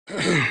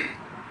And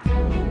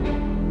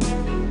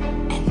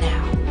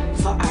now,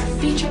 for our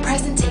feature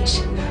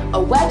presentation,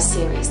 a web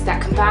series that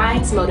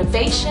combines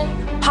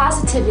motivation,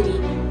 positivity,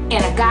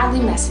 and a godly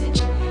message.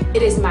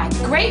 It is my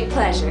great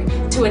pleasure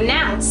to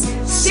announce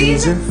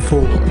Season 4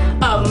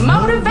 of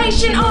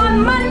Motivation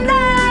on Monday!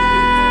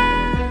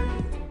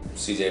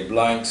 CJ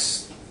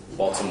Blanks,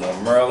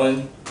 Baltimore,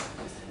 Maryland,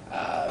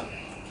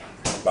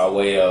 by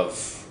way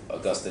of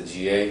Augusta,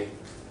 GA.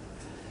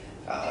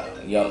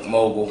 Young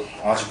mogul,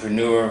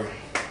 entrepreneur.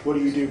 What do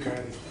you do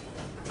currently?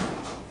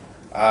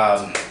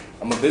 I'm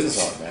a business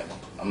owner, man.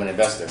 I'm an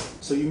investor.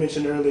 So you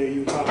mentioned earlier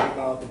you were talking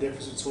about the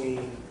difference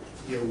between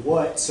your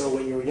what. So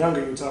when you were younger,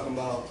 you were talking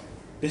about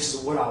this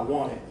is what I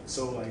wanted.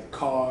 So like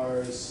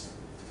cars,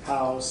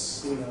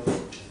 house,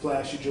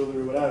 flashy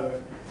jewelry,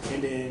 whatever.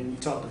 And then you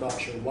talked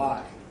about your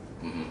why.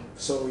 Mm-hmm.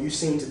 So you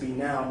seem to be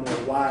now more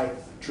why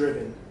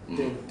driven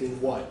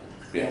than what.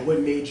 Yeah. And what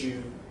made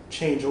you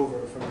change over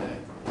from that?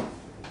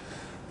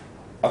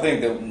 I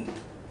think that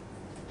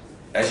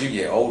as you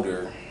get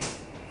older,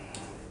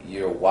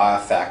 your why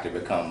factor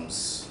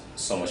becomes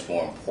so much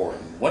more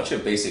important. Once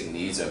your basic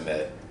needs are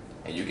met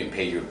and you can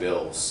pay your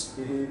bills,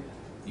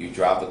 you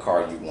drive the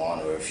car you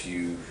want, or if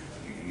you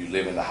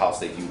live in the house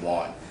that you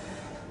want,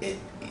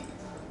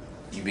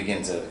 you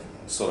begin to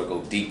sort of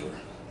go deeper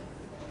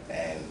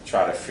and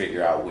try to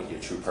figure out what your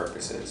true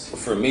purpose is.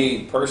 For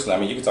me personally, I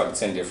mean, you can talk to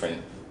 10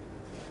 different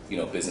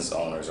business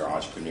owners or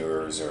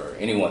entrepreneurs or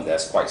anyone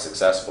that's quite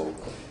successful.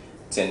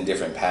 10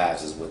 different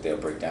paths is what they'll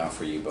break down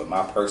for you. But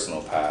my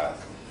personal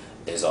path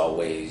is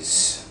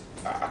always,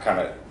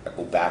 I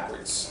go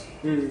backwards.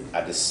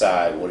 I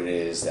decide what it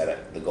is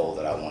the goal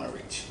that I want to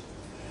reach.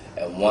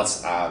 And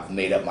once I've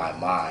made up my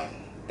mind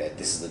that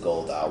this is the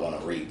goal that I want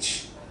to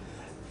reach,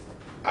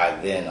 I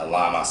then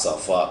align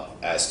myself up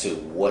as to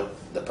what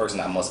the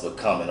person I must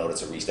become in order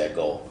to reach that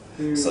goal.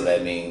 So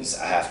that means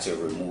I have to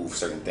remove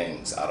certain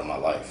things out of my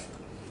life.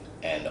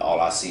 And all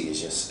I see is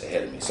just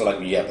ahead of me. So like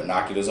when you have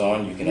binoculars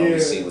on, you can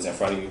only see what's in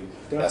front of you.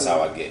 Definitely. That's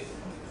how I get.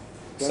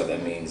 Definitely. So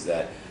that means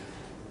that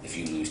if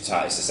you lose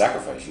time, it's a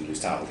sacrifice. You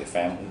lose time with your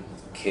family,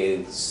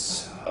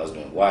 kids,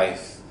 husband,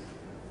 wife,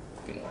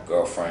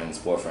 girlfriends,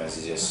 boyfriends.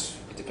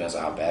 It depends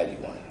on how bad you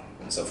want it.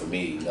 And so for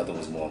me, nothing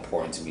was more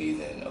important to me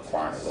than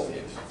acquiring a goal.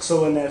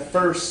 So in that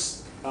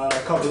first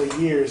couple of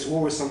years,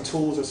 what were some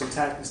tools or some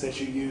tactics that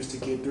you used to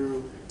get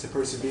through, to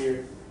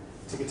persevere,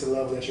 to get to the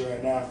level that you're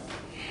at now?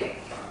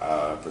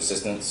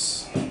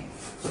 Persistence,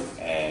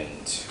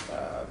 and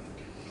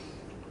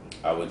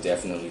I would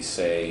definitely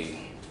say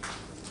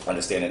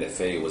understanding that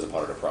failure was a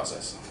part of the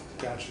process.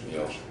 Gotcha.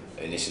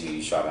 Initially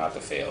you try not to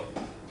fail,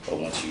 but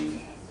once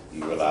you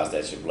realize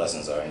that your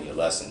blessings are in your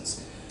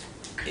lessons,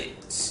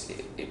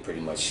 it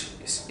pretty much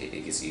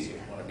it gets easier.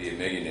 If you want to be a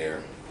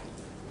millionaire,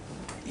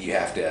 you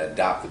have to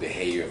adopt the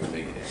behavior of a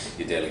millionaire,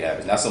 your daily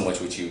habits. Not so much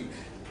what you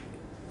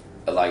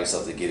allow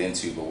yourself to get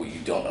into, but what you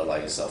don't allow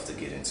yourself to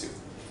get into.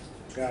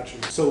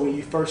 Gotcha. So when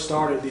you first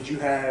started, did you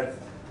have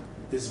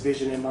this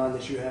vision in mind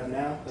that you have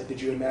now? Like, did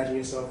you imagine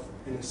yourself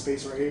in this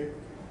space right here?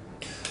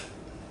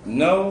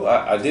 No,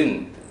 I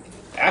didn't.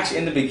 Actually,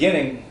 in the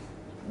beginning,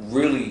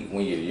 really,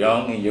 when you're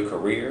young in your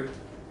career,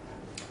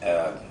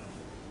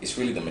 it's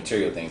really the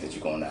material things that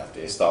you're going after.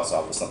 It starts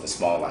off with something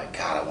small like,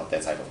 God, I want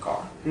that type of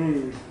car.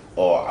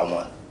 Or I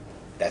want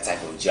that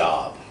type of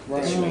job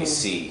that you may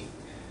see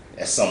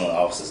as someone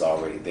else is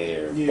already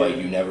there. Yeah. But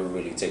you never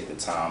really take the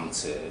time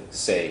to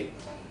say,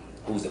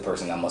 who's the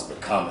person I must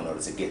become in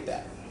order to get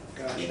that?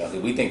 Gotcha. Because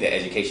we think that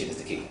education is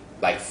the key.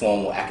 Like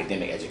formal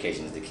academic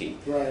education is the key.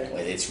 Right.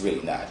 When it's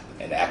really not.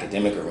 In the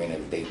academic arena,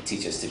 they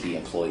teach us to be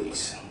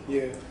employees.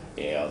 Yeah.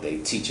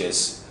 They teach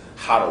us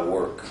how to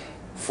work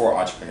for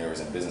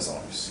entrepreneurs and business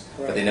owners.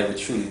 Right. But they never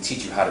truly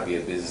teach you how to be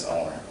a business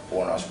owner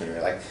or an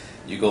entrepreneur. Like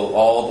you go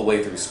all the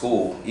way through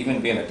school,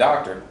 even being a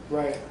doctor.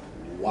 Right.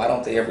 Why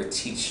don't they ever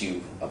teach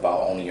you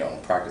about owning your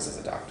own practice as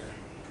a doctor?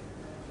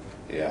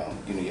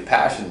 Your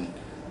passion,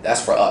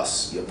 that's for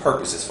us. Your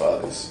purpose is for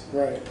others.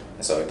 Right.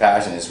 And so your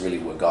passion is really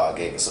what God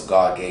gave us. So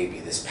God gave me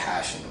this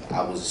passion.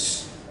 I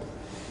was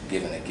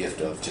given a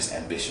gift of just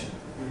ambition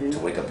to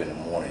wake up in the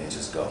morning and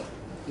just go.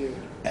 Yeah.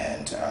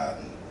 And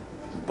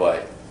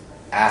but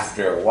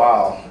after a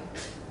while,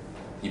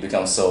 you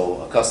become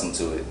so accustomed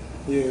to it.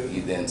 Yeah.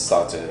 You then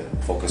start to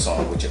focus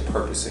on what your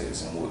purpose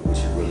is and what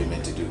you're really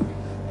meant to do.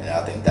 And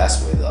I think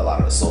that's where a lot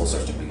of the soul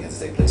searching begins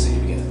to take place. So you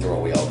begin to throw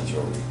away all the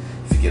jewelry.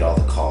 Forget all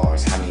the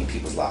cars. How many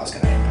people's lives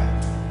can I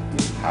impact?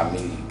 How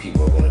many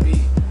people are going to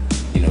be,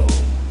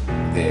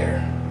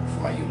 there